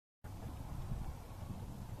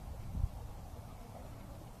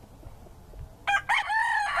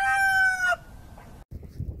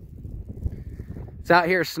It's out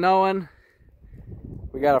here snowing.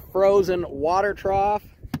 We got a frozen water trough.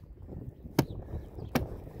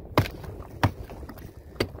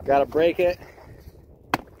 Gotta break it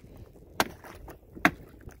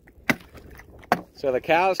so the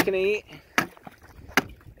cows can eat.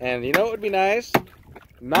 And you know what would be nice?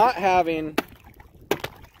 Not having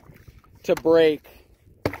to break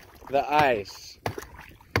the ice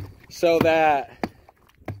so that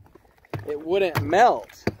it wouldn't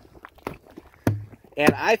melt.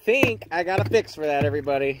 And I think I got a fix for that,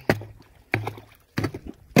 everybody.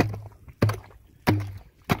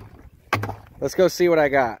 Let's go see what I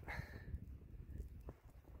got.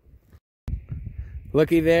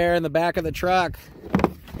 Looky there in the back of the truck.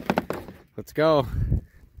 Let's go.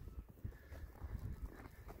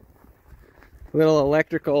 Little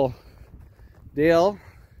electrical deal.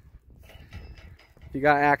 If you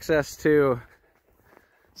got access to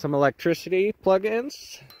some electricity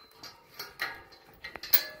plug-ins.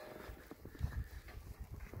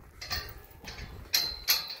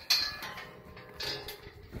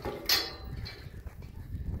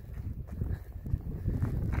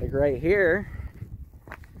 Like right here.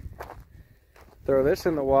 Throw this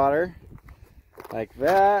in the water like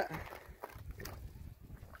that.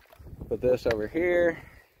 Put this over here.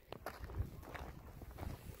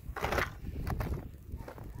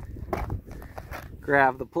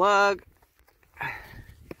 Grab the plug.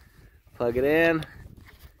 Plug it in.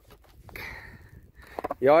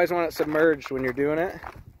 You always want it submerged when you're doing it.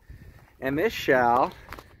 And this shall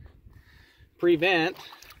prevent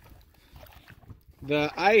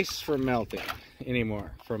the ice from melting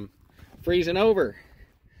anymore, from freezing over.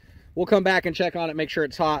 We'll come back and check on it, make sure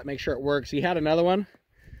it's hot, make sure it works. He had another one,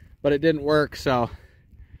 but it didn't work, so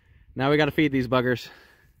now we got to feed these buggers.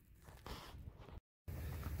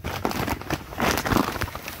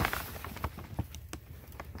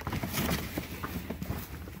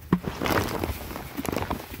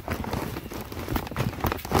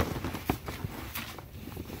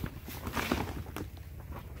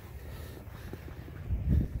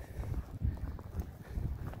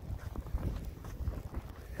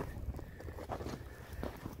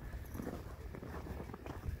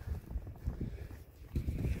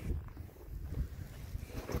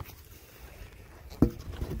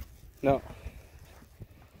 No.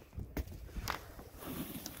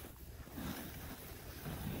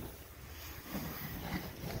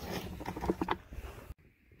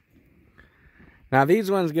 Now these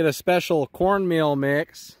ones get a special cornmeal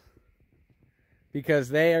mix because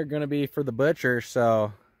they are going to be for the butcher,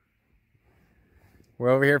 so we're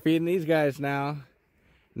over here feeding these guys now.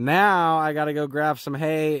 Now I got to go grab some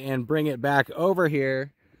hay and bring it back over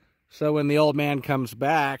here so when the old man comes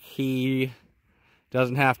back, he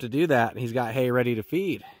doesn't have to do that. He's got hay ready to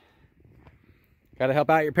feed. Got to help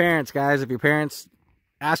out your parents, guys. If your parents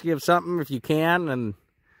ask you of something, if you can, and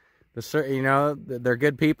you know they're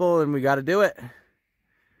good people, and we got to do it.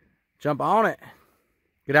 Jump on it.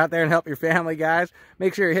 Get out there and help your family, guys.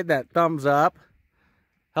 Make sure you hit that thumbs up.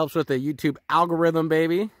 Helps with the YouTube algorithm,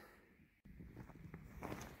 baby.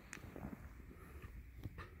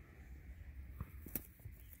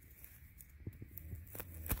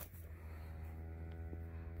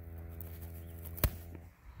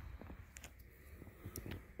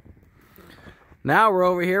 Now we're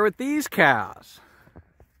over here with these cows.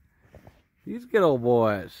 These good old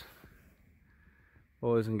boys.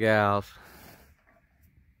 Boys and gals.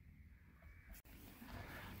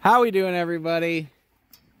 How we doing, everybody?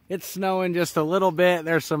 It's snowing just a little bit.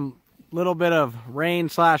 There's some little bit of rain /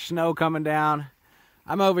 snow coming down.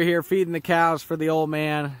 I'm over here feeding the cows for the old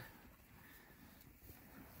man.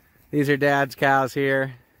 These are Dad's cows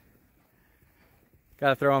here.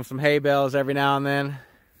 Gotta throw him some hay bales every now and then.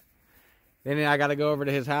 Then I got to go over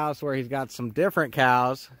to his house where he's got some different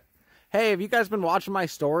cows. Hey, have you guys been watching my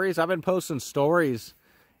stories? I've been posting stories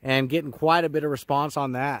and getting quite a bit of response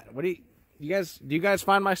on that. What do you guys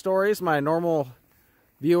find my stories, my normal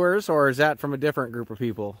viewers, or is that from a different group of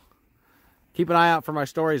people? Keep an eye out for my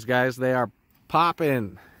stories, guys. They are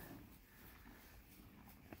popping.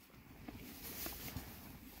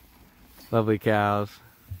 Lovely cows.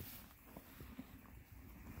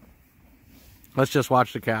 Let's just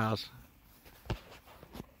watch the cows.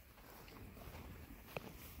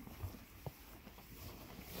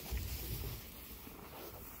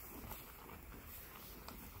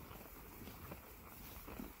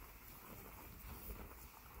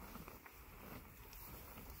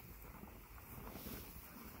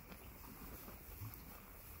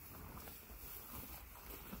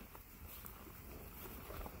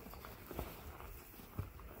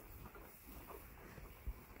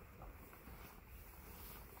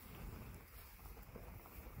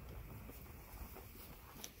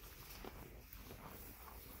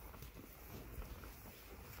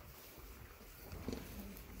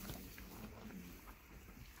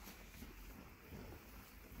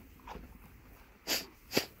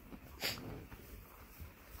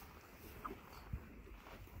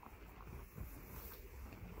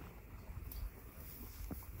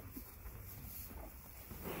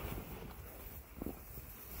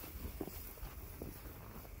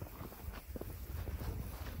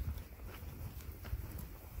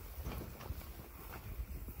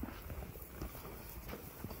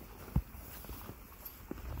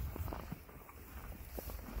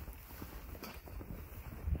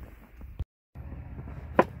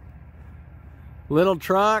 Little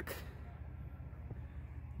truck.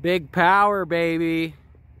 Big power, baby.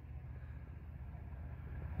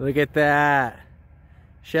 Look at that.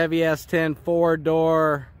 Chevy S10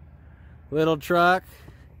 4-door. Little truck.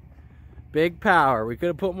 Big power. We could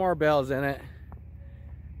have put more bells in it,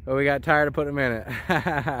 but we got tired of putting them in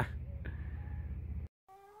it.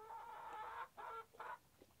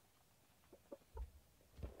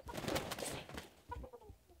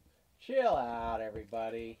 Chill out,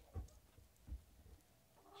 everybody.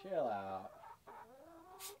 Chill out.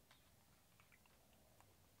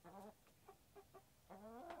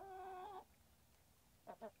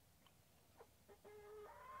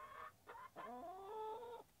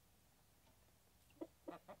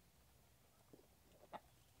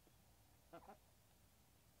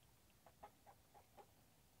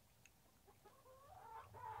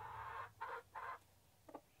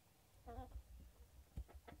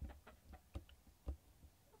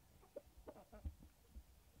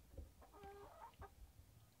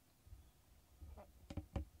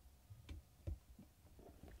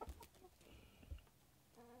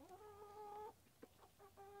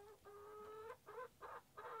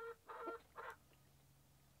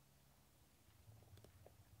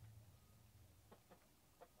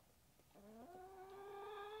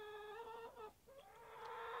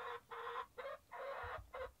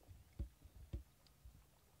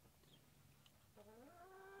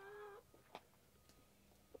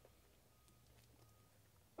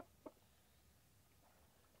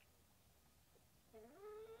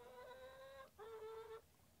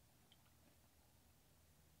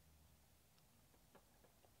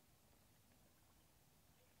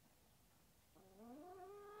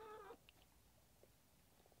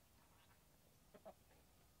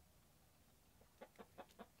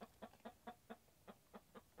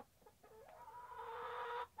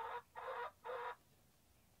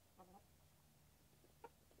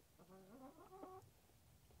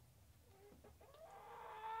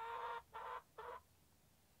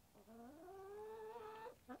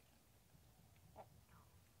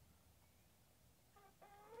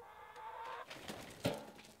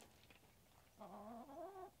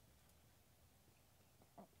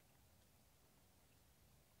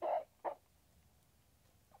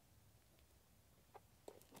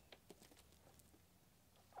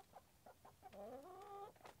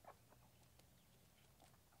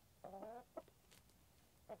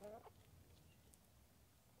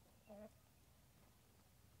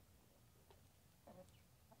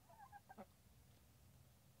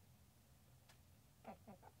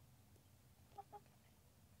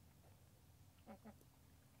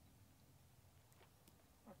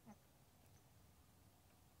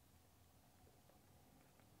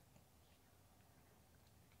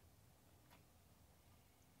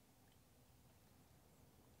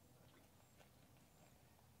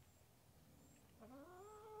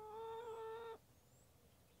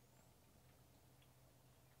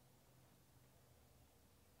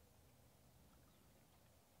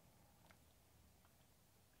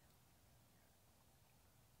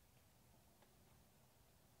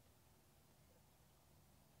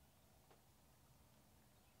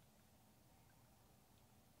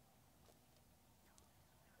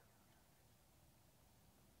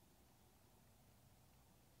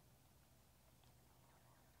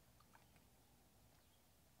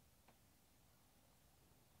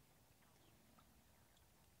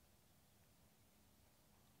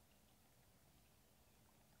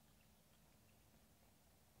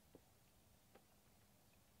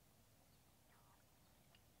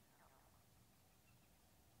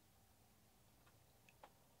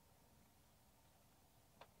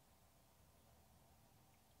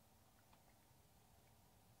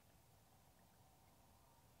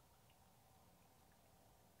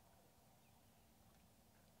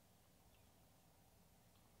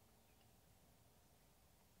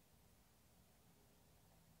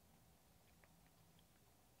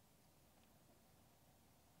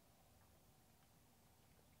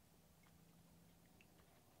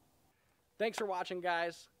 Thanks for watching,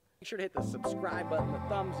 guys. Make sure to hit the subscribe button, the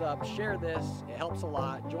thumbs up, share this. It helps a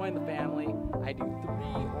lot. Join the family. I do 3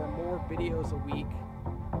 or more videos a week.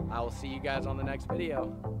 I will see you guys on the next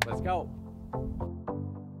video. Let's go.